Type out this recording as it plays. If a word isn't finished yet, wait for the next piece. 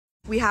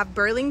We have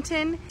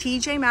Burlington,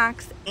 TJ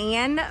Maxx,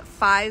 and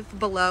Five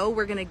Below.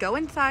 We're gonna go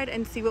inside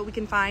and see what we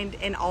can find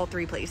in all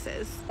three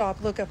places.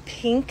 Stop, look, a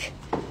pink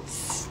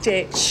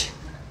stitch.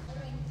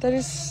 That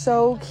is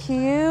so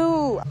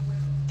cute.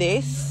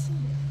 This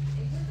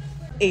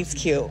is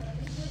cute.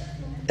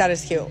 That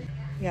is cute.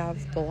 We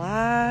have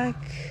black.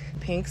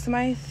 Pink's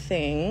my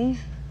thing.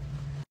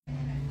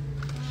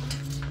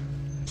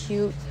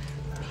 Cute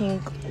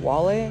pink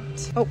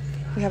wallet. Oh,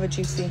 we have a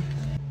juicy.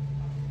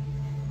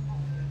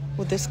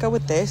 Will this go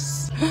with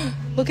this?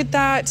 Look at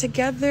that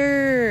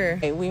together.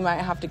 Okay, we might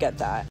have to get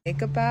that.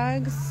 Makeup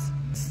bags,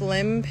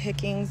 slim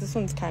pickings. This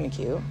one's kind of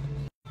cute.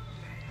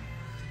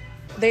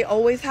 They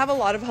always have a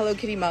lot of Hello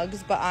Kitty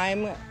mugs, but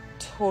I'm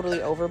totally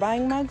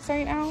overbuying mugs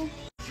right now.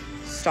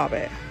 Stop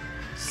it.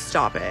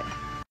 Stop it.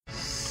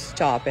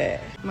 Stop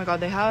it. Oh my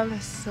God, they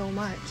have so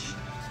much.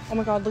 Oh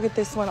my God, look at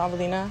this one,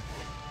 Avelina.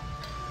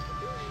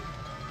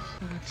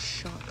 Oh,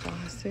 shot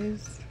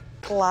glasses.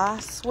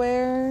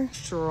 Glassware.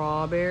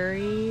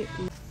 Strawberry.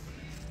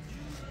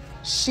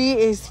 She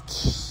is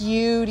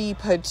cutie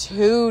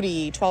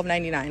patootie.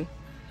 $12.99.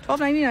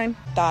 $12.99.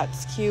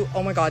 That's cute.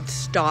 Oh my God,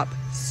 stop.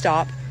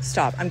 Stop.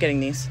 Stop. I'm getting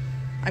these.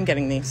 I'm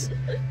getting these.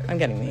 I'm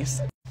getting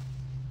these.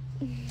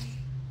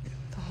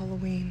 The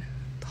Halloween.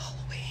 The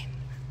Halloween.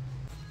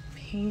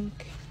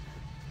 Pink.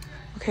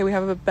 Okay, we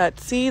have a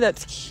Betsy.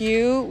 That's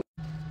cute.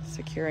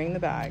 Securing the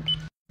bag.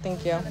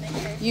 Thank you.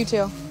 You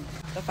too.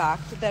 The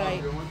fact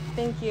that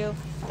thank you.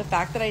 The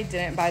fact that I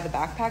didn't buy the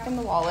backpack and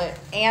the wallet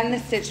and the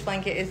stitch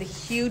blanket is a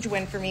huge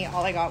win for me.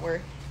 All I got were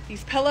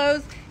these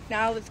pillows.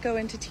 Now let's go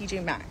into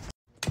TJ Maxx.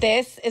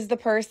 This is the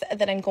purse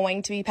that I'm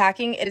going to be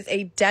packing. It is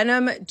a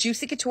denim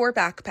Juicy Couture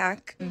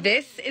backpack.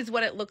 This is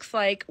what it looks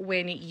like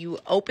when you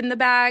open the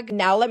bag.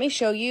 Now let me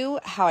show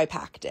you how I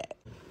packed it.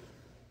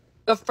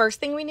 The first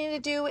thing we need to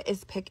do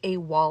is pick a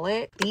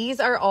wallet. These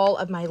are all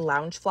of my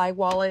Loungefly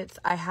wallets.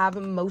 I have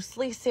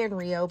mostly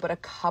Sanrio, but a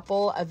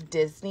couple of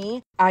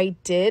Disney. I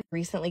did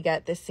recently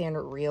get this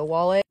Sanrio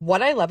wallet.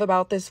 What I love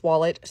about this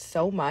wallet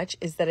so much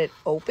is that it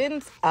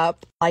opens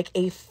up like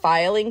a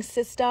filing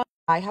system.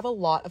 I have a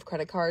lot of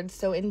credit cards,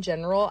 so in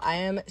general, I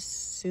am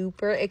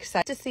super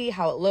excited to see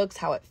how it looks,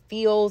 how it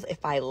feels,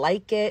 if I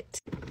like it.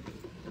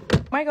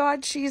 Oh my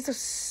God, she's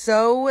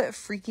so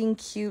freaking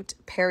cute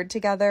paired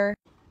together.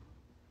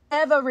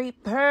 Every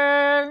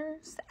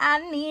purse,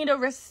 I need a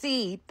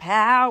receipt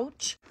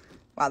pouch.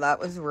 Wow,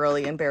 that was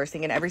really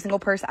embarrassing. In every single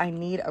purse, I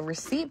need a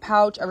receipt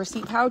pouch. A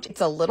receipt pouch,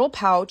 it's a little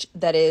pouch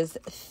that is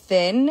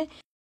thin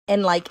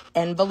and like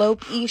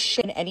envelope-ish.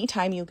 And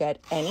anytime you get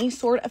any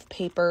sort of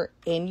paper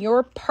in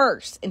your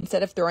purse,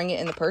 instead of throwing it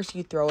in the purse,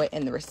 you throw it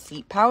in the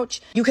receipt pouch.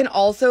 You can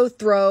also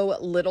throw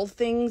little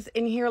things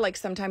in here. Like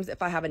sometimes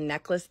if I have a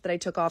necklace that I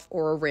took off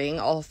or a ring,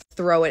 I'll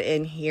throw it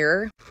in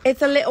here.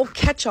 It's a little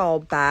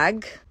catch-all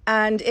bag.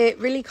 And it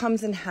really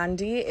comes in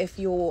handy if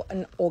you're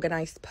an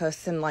organized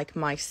person like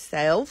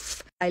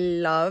myself. I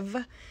love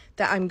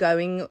that I'm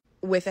going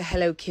with a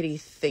Hello Kitty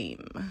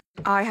theme.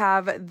 I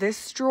have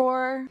this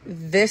drawer,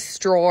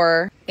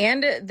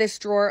 and this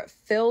drawer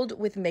filled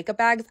with makeup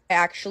bags. I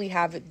actually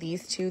have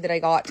these two that I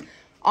got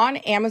on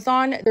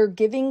Amazon. They're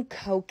giving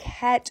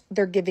coquette,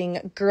 they're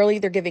giving girly,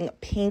 they're giving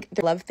pink.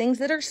 They love things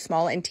that are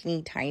small and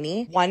teeny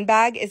tiny. One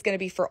bag is going to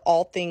be for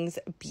all things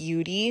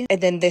beauty. And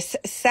then this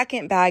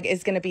second bag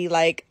is going to be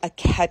like a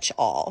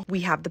catch-all. We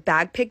have the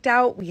bag picked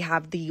out. We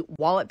have the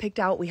wallet picked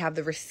out. We have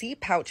the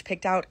receipt pouch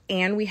picked out.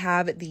 And we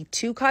have the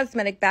 2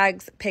 cosmetic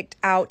bags picked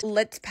out.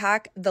 Let's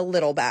pack the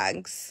little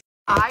bags.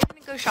 I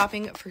didn't go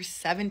shopping for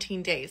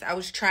 17 days. I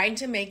was trying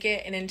to make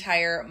it an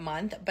entire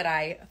month, but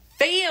I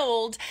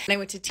failed. And I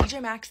went to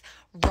TJ Maxx,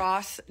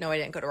 Ross. No, I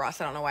didn't go to Ross.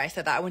 I don't know why I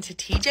said that. I went to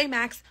TJ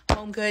Maxx,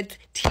 Home Goods,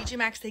 TJ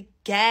Maxx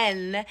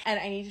again. And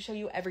I need to show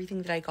you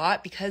everything that I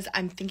got because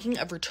I'm thinking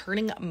of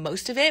returning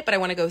most of it, but I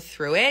want to go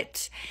through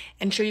it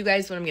and show you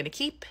guys what I'm going to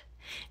keep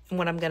and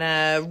what I'm going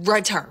to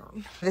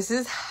return. This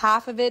is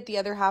half of it. The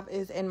other half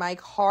is in my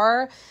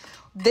car.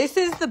 This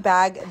is the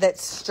bag that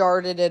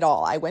started it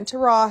all. I went to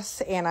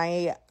Ross and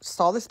I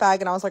saw this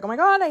bag and I was like, oh my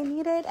God, I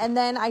need it. And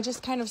then I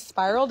just kind of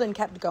spiraled and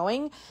kept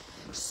going.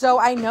 So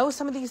I know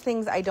some of these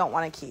things I don't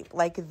want to keep.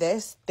 Like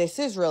this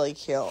is really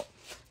cute.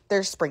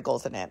 There's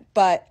sprinkles in it,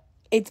 but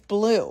it's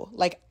blue.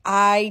 Like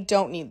I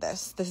don't need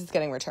this. This is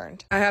getting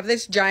returned. I have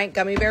this giant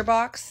gummy bear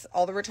box.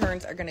 All the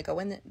returns are going to go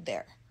in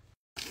there.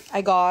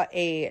 I got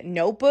a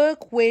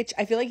notebook, which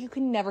I feel like you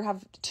can never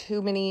have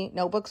too many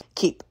notebooks.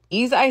 Keep.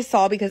 These I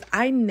saw because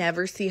I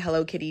never see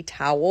Hello Kitty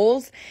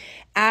towels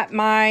at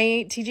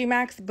my TJ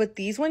Maxx, but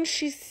these ones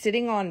she's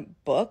sitting on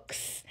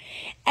books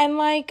and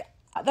like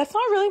that's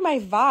not really my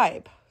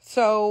vibe.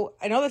 So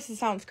I know this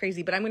sounds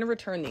crazy, but I'm going to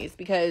return these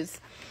because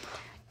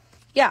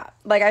yeah,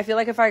 like I feel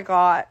like if I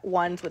got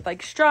ones with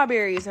like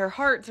strawberries or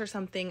hearts or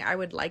something, I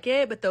would like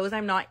it, but those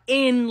I'm not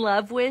in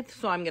love with,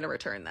 so I'm going to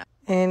return them.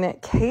 In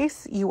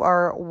case you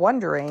are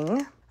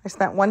wondering, I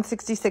spent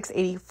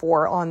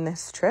 $166.84 on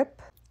this trip.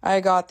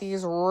 I got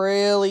these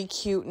really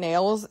cute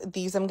nails.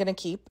 These I'm going to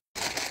keep.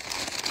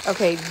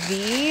 Okay,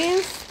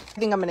 these I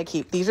think I'm gonna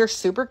keep. These are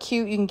super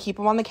cute. You can keep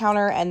them on the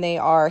counter, and they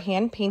are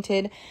hand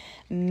painted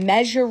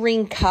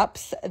measuring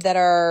cups that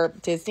are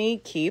Disney.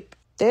 Keep.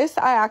 This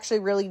I actually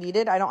really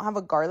needed. I don't have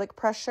a garlic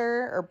press.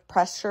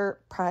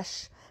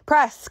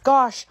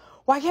 Gosh,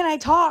 why can't I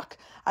talk?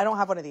 I don't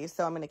have one of these,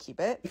 so I'm gonna keep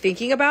it.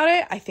 Thinking about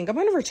it, I think I'm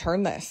gonna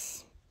return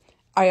this.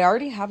 I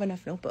already have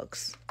enough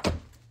notebooks.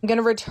 I'm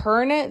gonna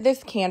return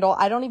this candle.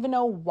 I don't even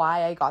know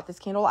why I got this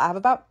candle. I have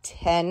about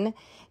 10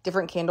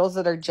 different candles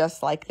that are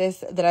just like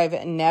this that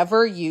I've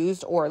never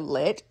used or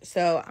lit.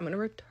 So I'm gonna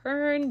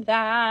return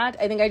that.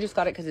 I think I just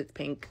got it because it's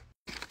pink.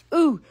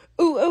 Ooh,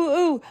 ooh, ooh,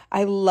 ooh.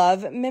 I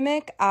love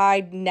Mimic.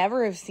 I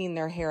never have seen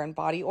their hair and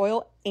body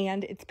oil,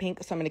 and it's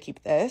pink, so I'm gonna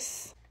keep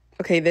this.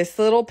 Okay, this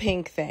little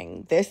pink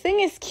thing. This thing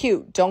is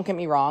cute, don't get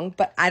me wrong,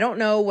 but I don't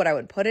know what I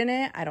would put in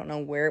it. I don't know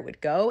where it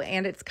would go,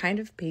 and it's kind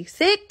of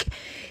basic.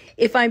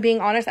 If I'm being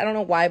honest, I don't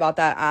know why about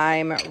that.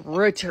 I'm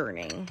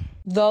returning.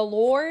 The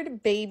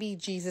Lord baby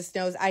Jesus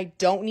knows I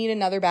don't need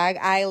another bag.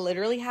 I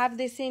literally have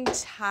this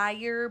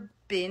entire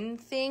bin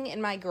thing in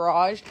my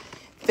garage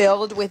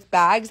filled with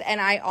bags, and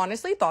I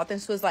honestly thought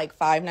this was like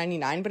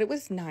 $5.99, but it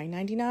was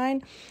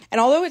 $9.99. And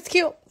although it's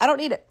cute, I don't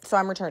need it, so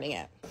I'm returning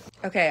it.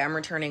 Okay, I'm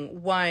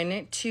returning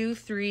 1, 2,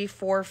 3,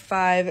 4,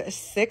 5,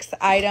 6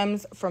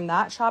 items from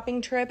that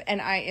shopping trip, and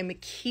I am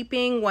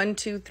keeping 1,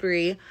 2,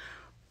 3,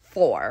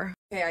 4.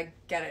 Okay, I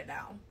get it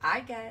now. I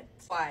get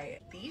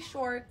why these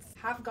shorts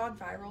have gone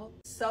viral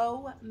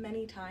so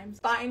many times.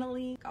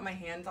 Finally got my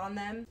hands on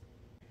them.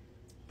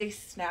 They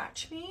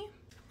snatch me,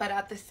 but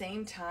at the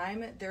same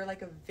time, they're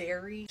like a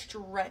very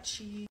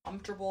stretchy,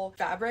 comfortable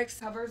fabric.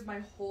 Covers my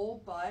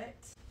whole butt.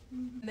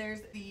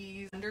 There's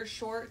these under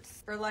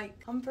shorts for like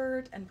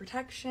comfort and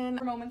protection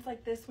for moments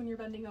like this when you're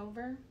bending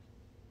over.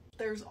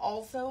 There's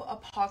also a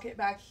pocket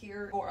back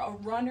here or a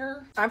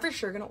runner. I'm for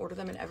sure gonna order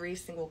them in every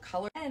single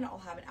color, and I'll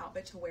have an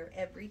outfit to wear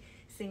every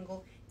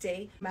single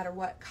day, no matter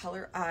what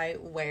color I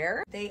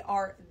wear. They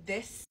are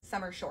this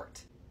summer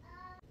short.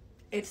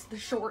 It's the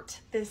short,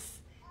 this.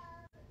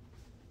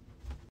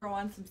 Throw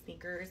on some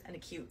sneakers and a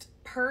cute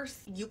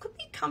purse. You could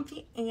be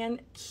comfy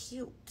and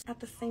cute at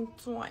the same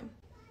time.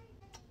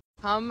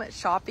 Come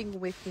shopping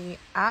with me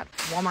at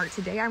Walmart.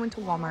 Today I went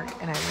to Walmart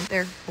and I went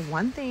there for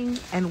one thing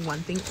and one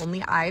thing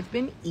only. I've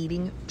been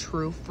eating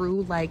true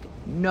fruit like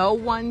no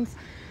one's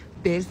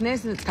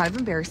business, and it's kind of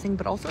embarrassing,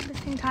 but also at the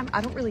same time I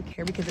don't really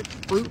care because it's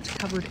fruit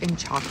covered in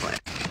chocolate.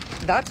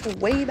 That's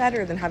way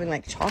better than having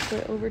like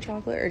chocolate over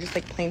chocolate or just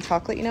like plain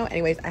chocolate, you know?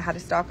 Anyways, I had to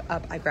stock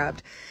up. I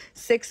grabbed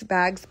 6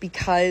 bags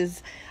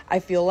because I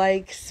feel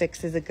like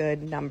 6 is a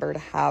good number to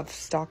have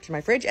stocked in my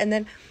fridge. And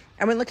then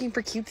I went looking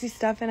for cutesy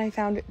stuff, and I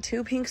found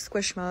 2 pink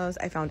Squishmallows.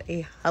 I found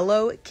a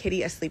Hello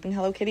Kitty, a sleeping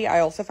Hello Kitty.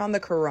 I also found the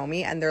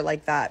Kuromi, and they're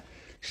like that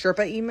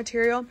Sherpa-y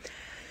material.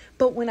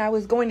 But when I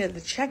was going to the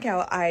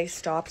checkout, I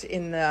stopped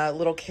in the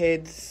little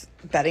kids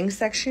bedding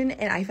section,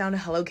 and I found a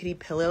Hello Kitty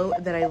pillow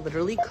that I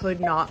literally could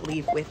not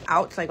leave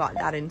without, so I got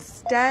that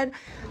instead.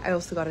 I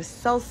also got a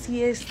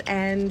Celsius,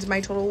 and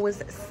my total was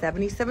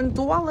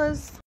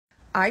 $77.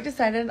 I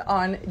decided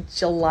on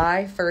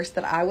July 1st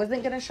that I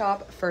wasn't going to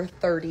shop for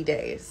 30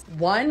 days.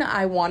 One,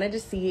 I wanted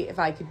to see if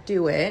I could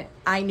do it.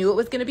 I knew it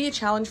was going to be a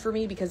challenge for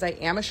me because I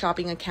am a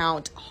shopping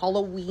account.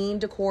 Halloween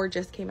decor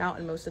just came out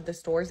in most of the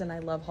stores, and I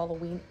love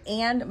Halloween.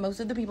 And most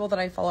of the people that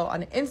I follow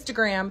on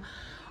Instagram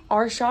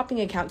are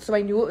shopping accounts, so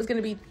I knew it was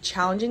going to be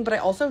challenging, but I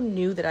also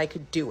knew that I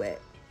could do it.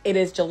 It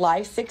is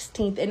July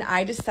 16th, and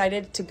I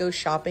decided to go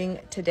shopping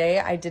today.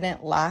 I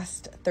didn't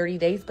last 30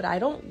 days, but I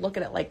don't look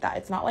at it like that.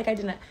 It's not like I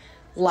didn't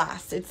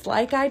last. It's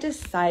like I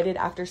decided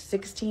after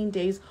 16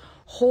 days,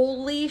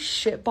 holy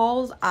shit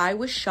balls, I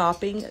was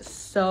shopping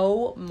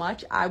so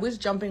much. I was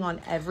jumping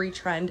on every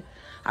trend.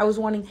 I was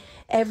wanting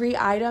every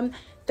item,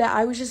 that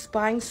I was just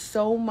buying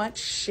so much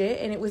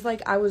shit, and it was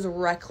like I was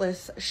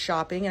reckless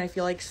shopping, and I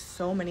feel like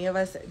so many of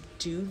us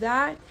do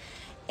that.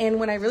 And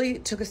when I really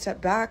took a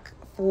step back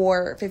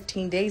for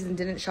 15 days and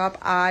didn't shop,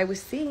 I was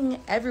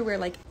seeing everywhere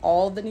like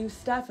all the new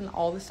stuff and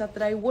all the stuff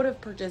that I would have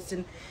purchased,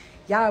 and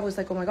yeah, I was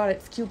like, oh my God,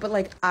 it's cute, but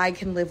like I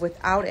can live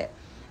without it.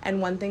 And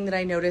one thing that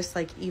I noticed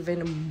like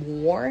even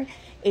more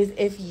is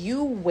if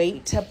you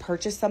wait to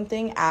purchase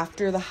something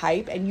after the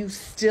hype and you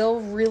still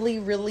really,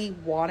 really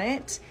want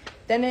it,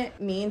 then it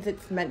means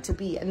it's meant to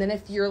be. And then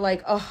if you're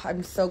like, oh,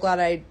 I'm so glad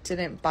I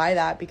didn't buy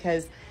that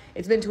because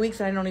it's been 2 weeks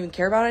and I don't even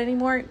care about it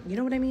anymore. You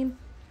know what I mean?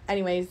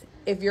 Anyways,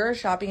 if you're a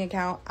shopping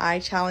account, I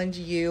challenge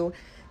you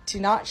to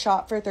not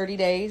shop for 30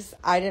 days.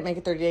 I didn't make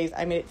it 30 days.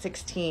 I made it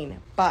 16,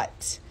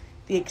 but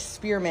the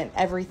experiment,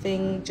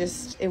 everything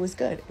just, it was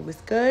good. It was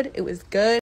good. It was good.